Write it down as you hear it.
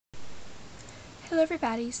Hello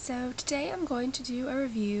everybody, so today I'm going to do a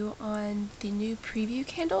review on the new preview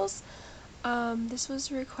candles. This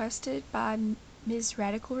was requested by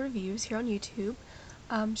MsRadicalReviews here on YouTube.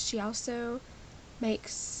 She also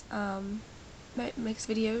makes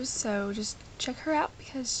videos, so just check her out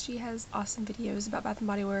because she has awesome videos about Bath &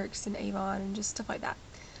 Body Works and Avon and just stuff like that.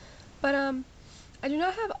 But I do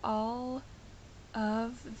not have all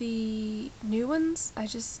of the new ones. I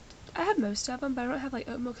have most of them, but I don't have like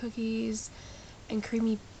oatmeal cookies and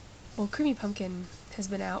creamy pumpkin has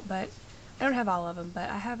been out, but I don't have all of them, but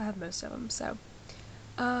I have most of them. So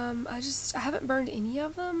I haven't burned any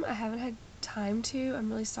of them. I haven't had time to. I'm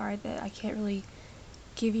really sorry that I can't really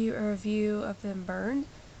give you a review of them burned,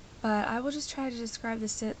 but I will just try to describe the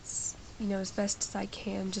scents, as best as I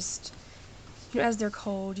can, just as they're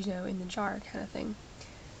cold, in the jar kind of thing.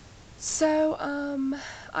 So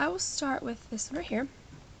I will start with this one right here.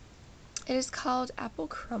 It is called Apple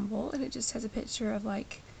Crumble, and it just has a picture of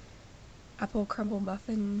like apple crumble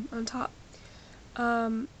muffin on top.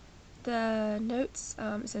 The notes,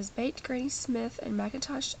 it says baked Granny Smith and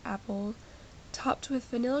Macintosh apple, topped with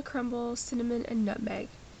vanilla crumble, cinnamon, and nutmeg.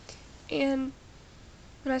 And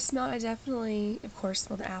when I smell it, I definitely, of course,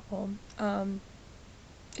 smell the apple.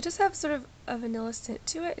 It does have sort of a vanilla scent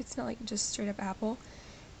to it. It's not like just straight up apple.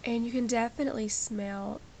 And you can definitely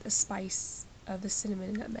smell the spice of the cinnamon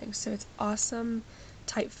and nutmeg. So it's awesome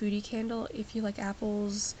type foodie candle. If you like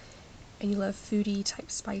apples and you love foodie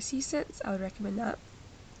type spicy scents, I would recommend that.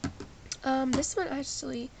 This one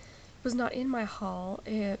actually was not in my haul.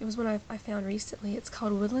 It was one I found recently. It's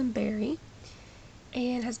called Woodland Berry,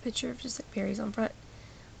 and has a picture of just like berries on front.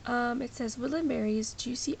 It says woodland berries,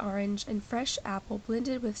 juicy orange, and fresh apple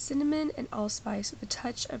blended with cinnamon and allspice with a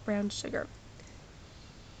touch of brown sugar.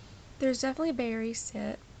 There's definitely a berry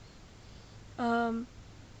scent, and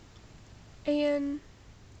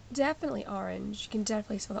definitely orange. You can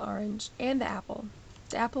definitely smell the orange and the apple.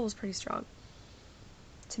 The apple is pretty strong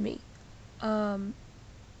to me. And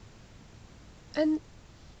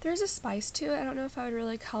there's a spice to it. I don't know if I would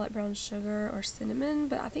really call it brown sugar or cinnamon,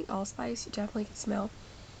 but I think allspice you definitely can smell.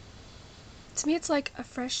 To me, it's like a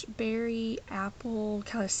fresh berry, apple,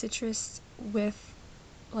 kind of citrus with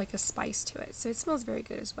like a spice to it. So it smells very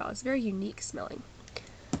good as well. It's very unique smelling.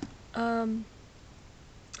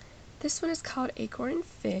 This one is called Acorn and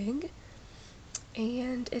Fig,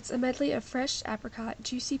 and it's a medley of fresh apricot,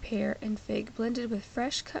 juicy pear, and fig blended with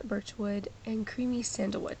fresh cut birchwood and creamy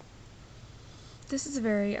sandalwood. This is a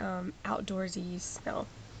very outdoorsy smell.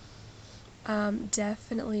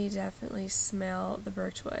 Definitely smell the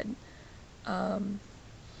birchwood. And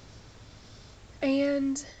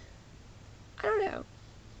I don't know.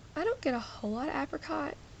 I don't get a whole lot of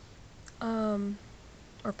apricot.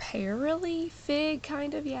 Or pear really. Fig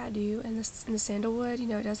kind of, yeah I do. And the sandalwood,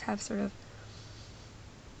 it does have sort of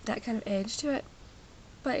that kind of edge to it.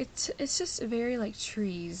 But it's just very like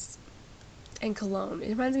trees and cologne. It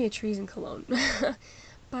reminds me of trees and cologne.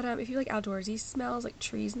 But if you like outdoorsy smells like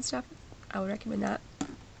trees and stuff, I would recommend that.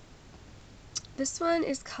 This one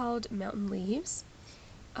is called Mountain Leaves.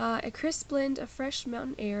 A crisp blend of fresh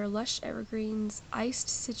mountain air, lush evergreens, iced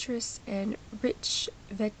citrus, and rich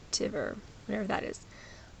vetiver, whatever that is.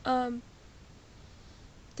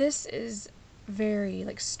 This is very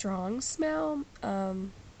like strong smell.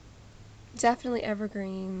 Definitely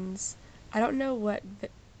evergreens. I don't know what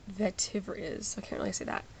vetiver is, so I can't really say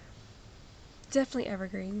that. Definitely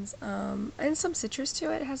evergreens. And some citrus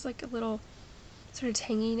to it. It has like a little sort of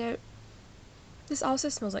tangy note. This also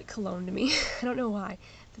smells like cologne to me. I don't know why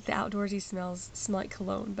that the outdoorsy smells smell like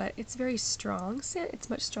cologne, but it's very strong scent. It's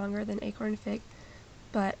much stronger than Acorn Fig,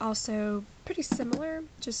 but also pretty similar,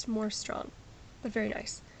 just more strong, but very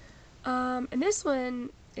nice. And this one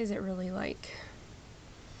isn't really like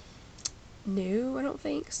new, I don't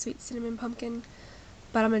think. Sweet cinnamon pumpkin,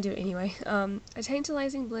 but I'm gonna do it anyway. A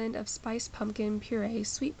tantalizing blend of spiced pumpkin puree,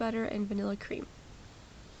 sweet butter, and vanilla cream.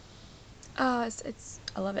 I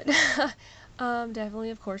love it. Definitely,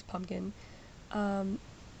 of course, pumpkin.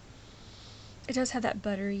 It does have that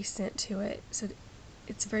buttery scent to it, so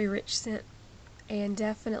it's a very rich scent, and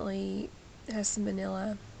definitely it has some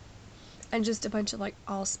vanilla, and just a bunch of like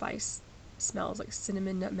allspice smells, like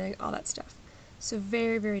cinnamon, nutmeg, all that stuff. So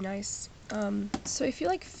very nice. So if you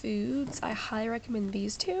like foods, I highly recommend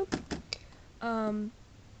these two.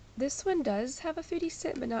 This one does have a foodie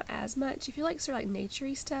scent, but not as much. If you like sort of like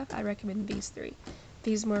naturey stuff, I recommend these three.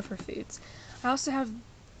 These more for foods. I also have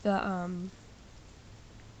the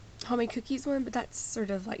homemade cookies one, but that's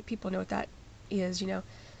sort of like, people know what that is,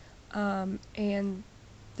 and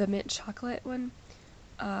the mint chocolate one,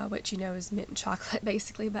 which is mint and chocolate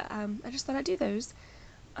basically, but I just thought I'd do those.